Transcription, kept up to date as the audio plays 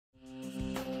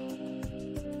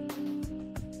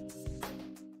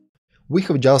We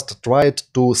have just tried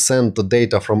to send the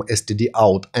data from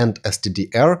stdout and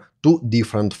stdr to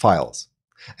different files.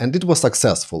 And it was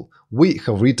successful. We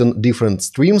have written different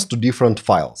streams to different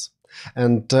files.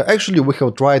 And actually we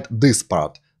have tried this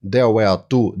part. There were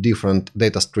two different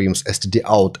data streams,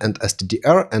 stdout and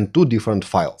stdr, and two different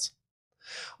files.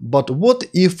 But what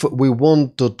if we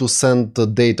want to send the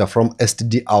data from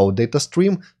stdout data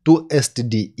stream to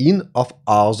stdin of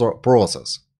other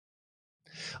process?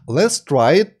 Let's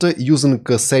try it using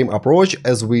the same approach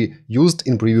as we used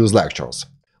in previous lectures.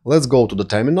 Let's go to the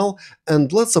terminal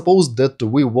and let's suppose that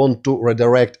we want to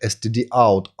redirect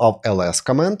stdout of ls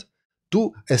command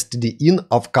to stdin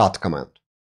of cat command.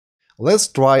 Let's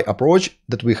try approach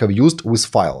that we have used with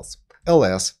files.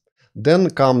 ls, then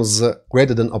comes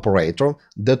greater than operator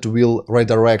that will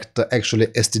redirect actually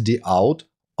stdout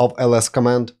of ls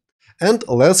command, and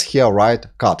let's here write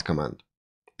cat command.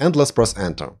 And let's press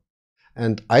enter.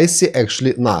 And I see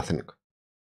actually nothing.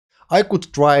 I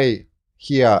could try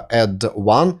here add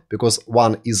 1 because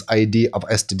 1 is ID of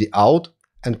stdout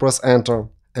and press enter,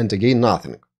 and again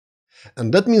nothing.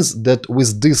 And that means that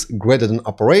with this greater than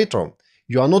operator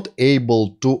you are not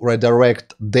able to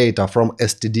redirect data from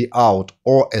stdout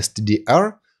or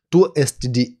stdr to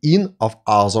stdin of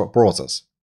other process.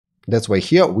 That's why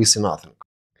here we see nothing.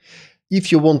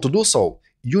 If you want to do so,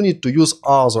 you need to use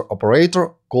other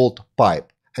operator called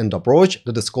pipe and approach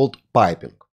that is called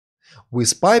piping.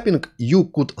 With piping, you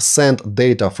could send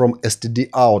data from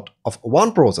stdout of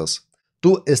one process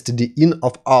to stdin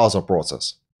of other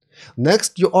process.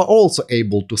 Next, you are also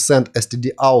able to send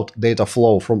stdout data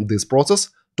flow from this process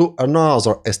to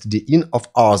another stdin of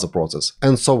other process,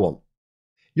 and so on.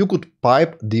 You could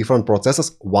pipe different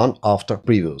processes one after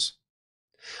previous.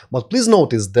 But please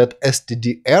notice that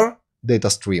stdr data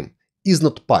stream is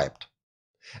not piped.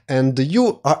 And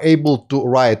you are able to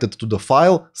write it to the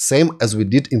file same as we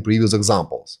did in previous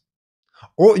examples.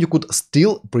 Or you could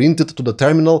still print it to the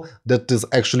terminal, that is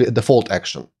actually a default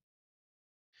action.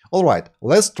 Alright,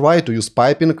 let's try to use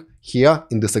piping here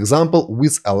in this example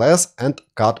with ls and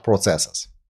cat processes.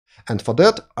 And for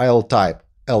that I'll type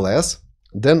ls,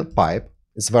 then pipe,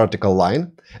 it's vertical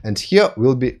line, and here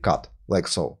will be cat, like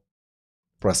so.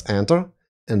 Press enter,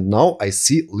 and now I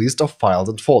see list of files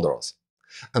and folders.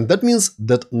 And that means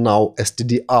that now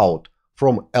stdout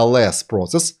from ls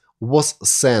process was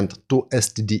sent to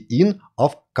stdin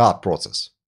of cat process.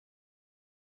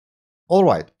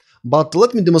 Alright, but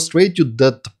let me demonstrate you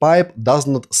that pipe does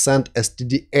not send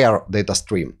stdr data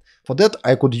stream. For that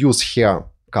I could use here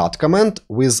cat command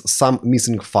with some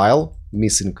missing file.txt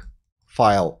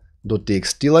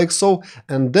like so,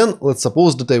 and then let's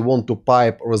suppose that I want to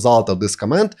pipe result of this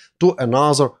command to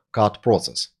another cat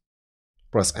process.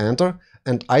 Press enter,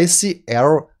 and I see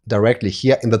error directly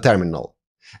here in the terminal.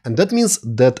 And that means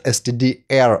that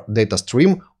stdr data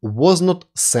stream was not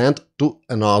sent to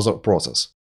another process.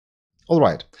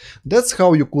 Alright, that's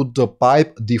how you could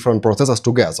pipe different processes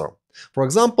together. For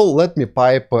example, let me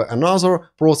pipe another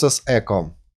process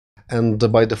echo. And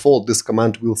by default this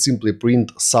command will simply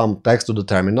print some text to the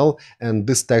terminal, and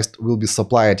this text will be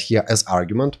supplied here as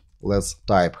argument. Let's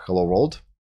type hello world.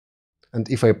 And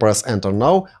if I press enter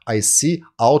now, I see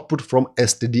output from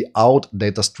stdout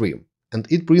data stream, and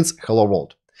it prints hello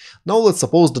world. Now let's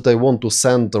suppose that I want to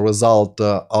send the result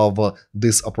of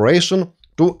this operation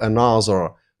to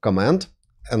another command,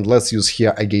 and let's use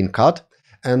here again cat,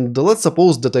 and let's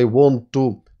suppose that I want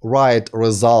to write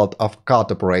result of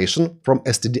cat operation from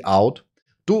stdout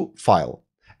to file.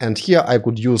 And here I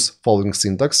could use following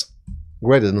syntax,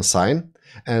 greater than sign,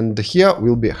 and here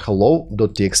will be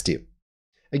hello.txt.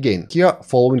 Again, here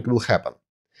following will happen.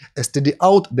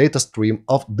 stdout data stream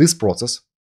of this process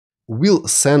will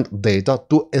send data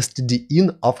to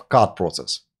stdin of cat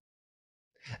process.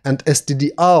 And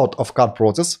stdout of cat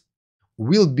process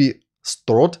will be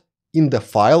stored in the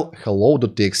file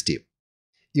hello.txt.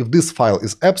 If this file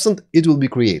is absent, it will be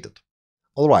created.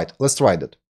 Alright, let's try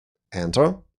that.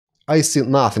 Enter. I see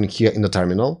nothing here in the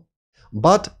terminal.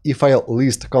 But if I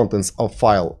list contents of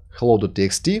file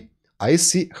hello.txt, I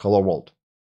see hello world.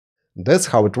 That's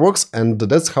how it works, and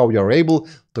that's how you are able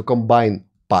to combine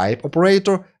pipe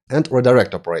operator and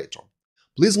redirect operator.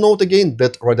 Please note again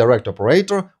that redirect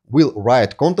operator will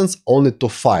write contents only to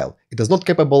file. It is not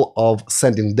capable of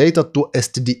sending data to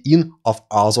stdin of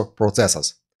other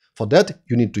processes. For that,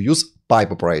 you need to use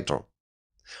pipe operator.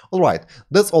 Alright,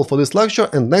 that's all for this lecture,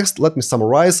 and next let me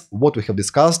summarize what we have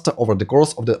discussed over the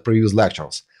course of the previous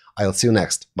lectures. I'll see you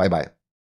next. Bye bye.